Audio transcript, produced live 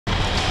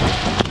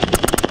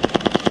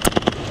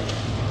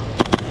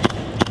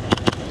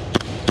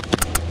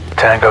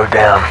Tango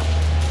down.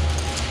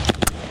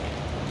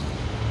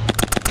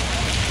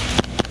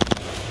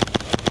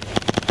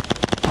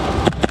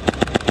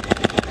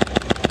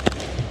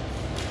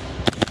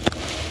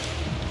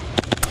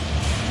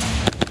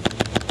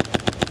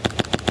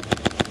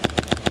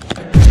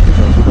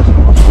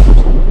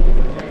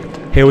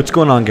 Hey, what's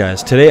going on,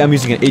 guys? Today I'm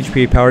using an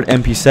Hpa powered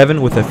MP7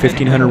 with a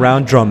 1500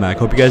 round drum mag.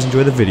 Hope you guys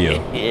enjoy the video.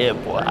 Yeah,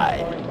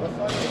 boy.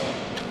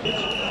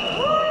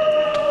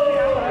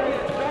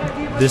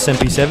 This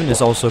MP7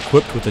 is also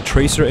equipped with a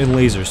tracer and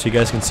laser so you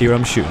guys can see where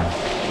I'm shooting.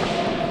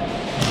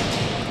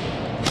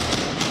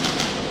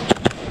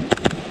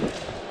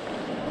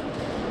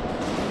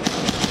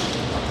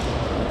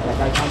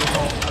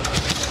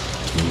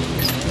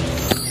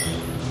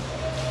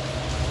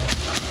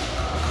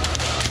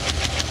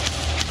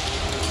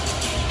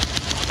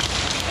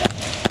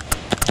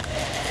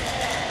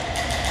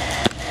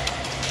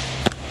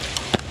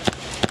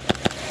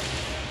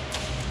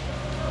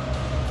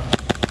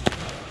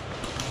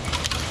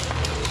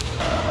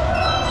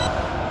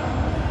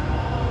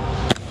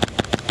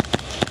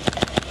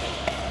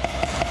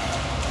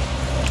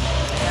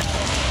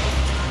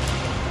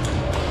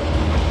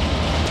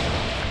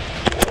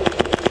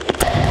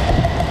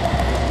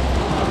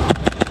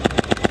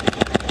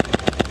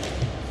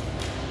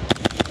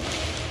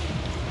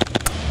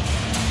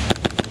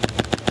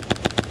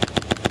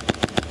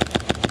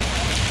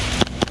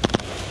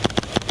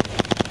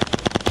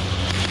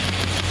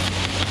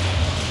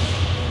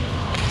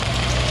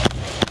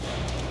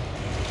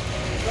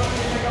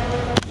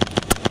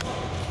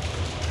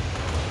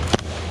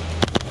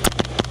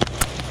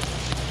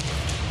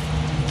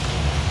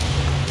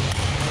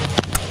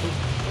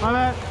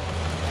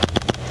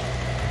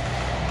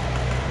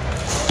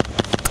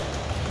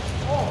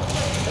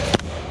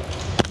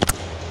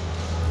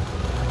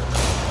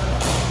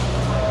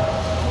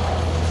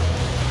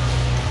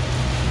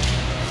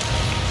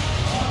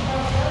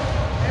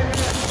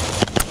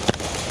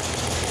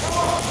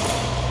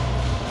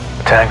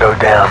 Tango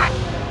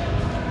down.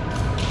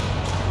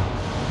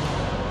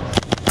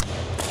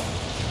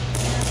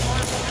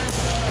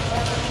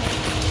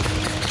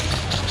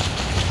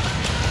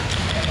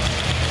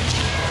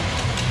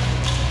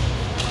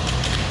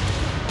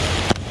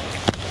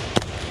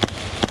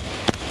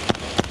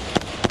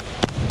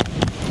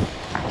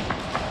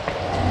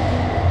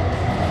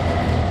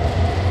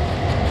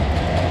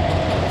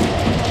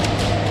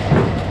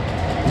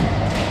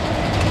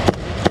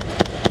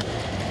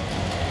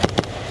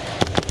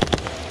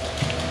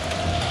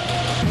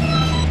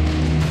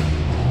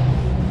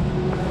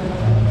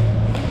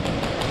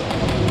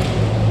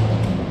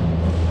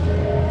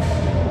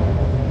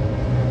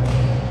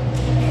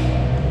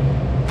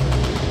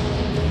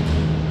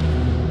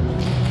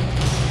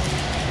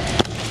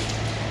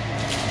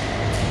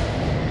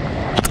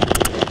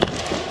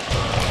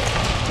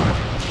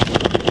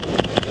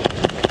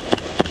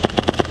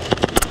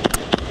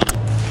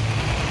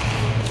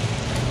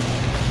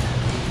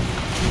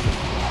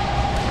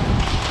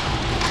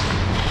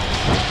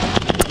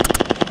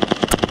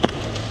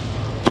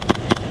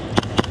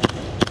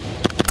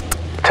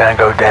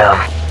 Tango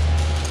down.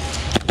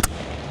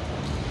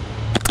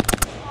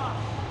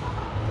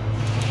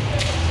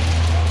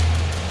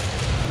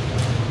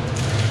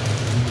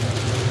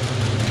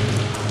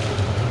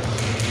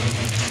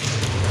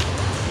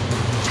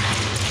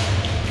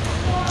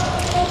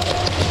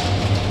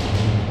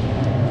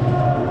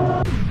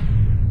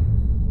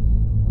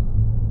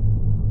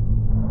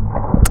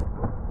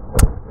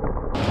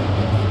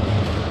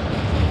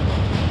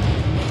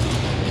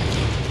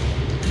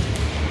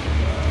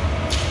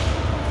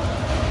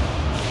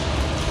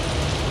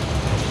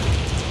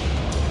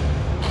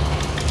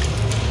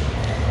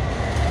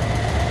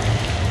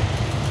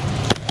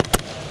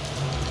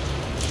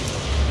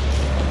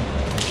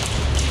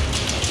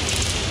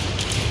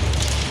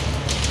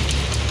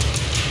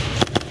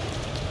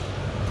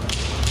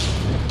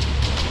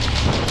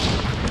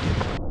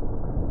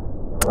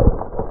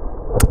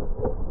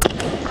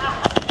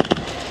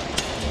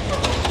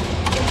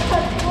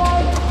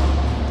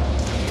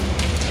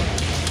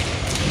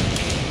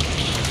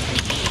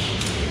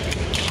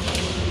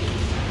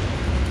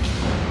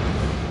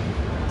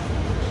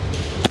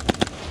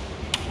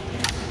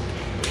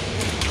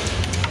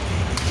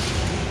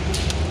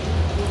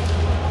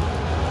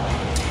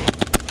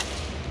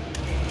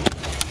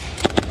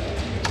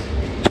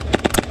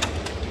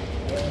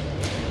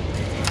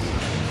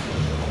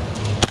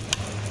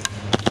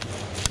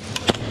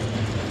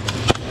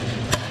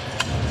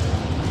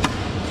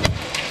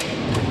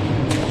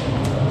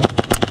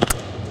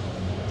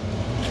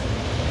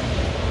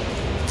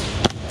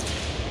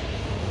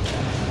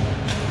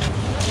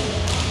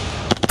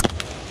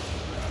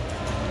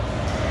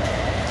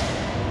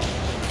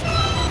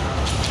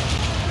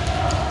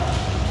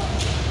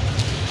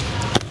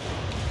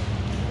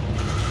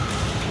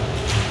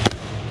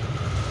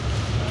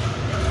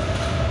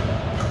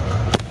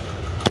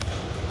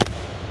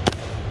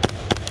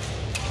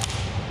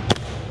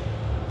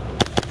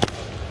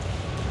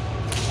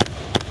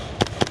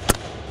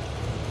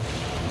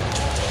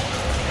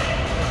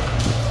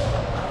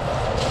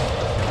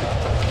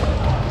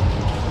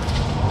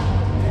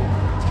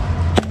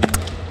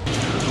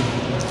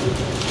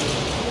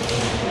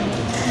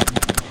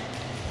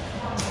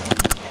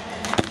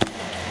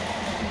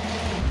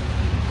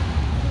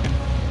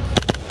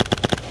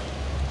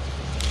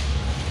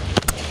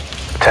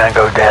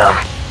 Tango down.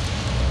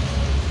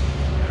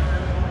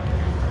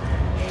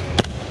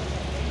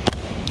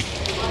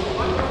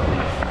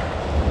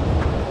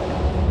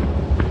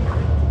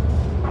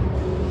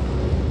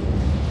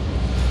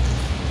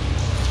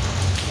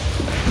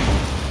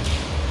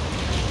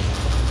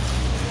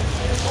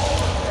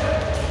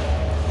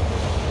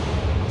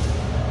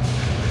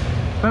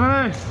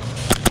 Wait.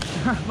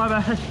 My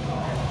bad.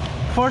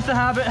 Force the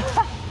habit.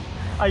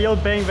 I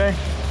yelled bang bang.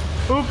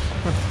 Oops.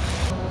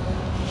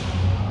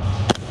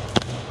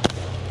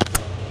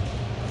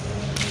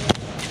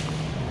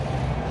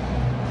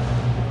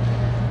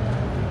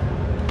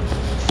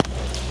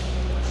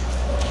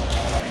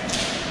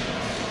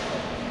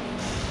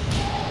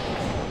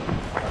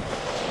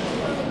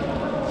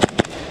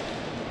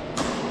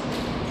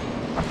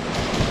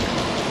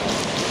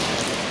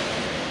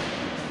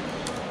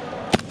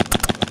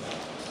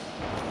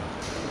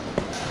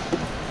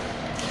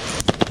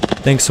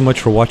 Thanks so much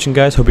for watching,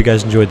 guys. Hope you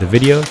guys enjoyed the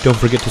video. Don't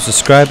forget to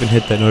subscribe and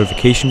hit that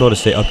notification bell to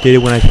stay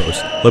updated when I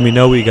post. Let me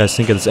know what you guys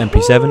think of this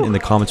MP7 in the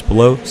comments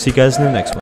below. See you guys in the next one.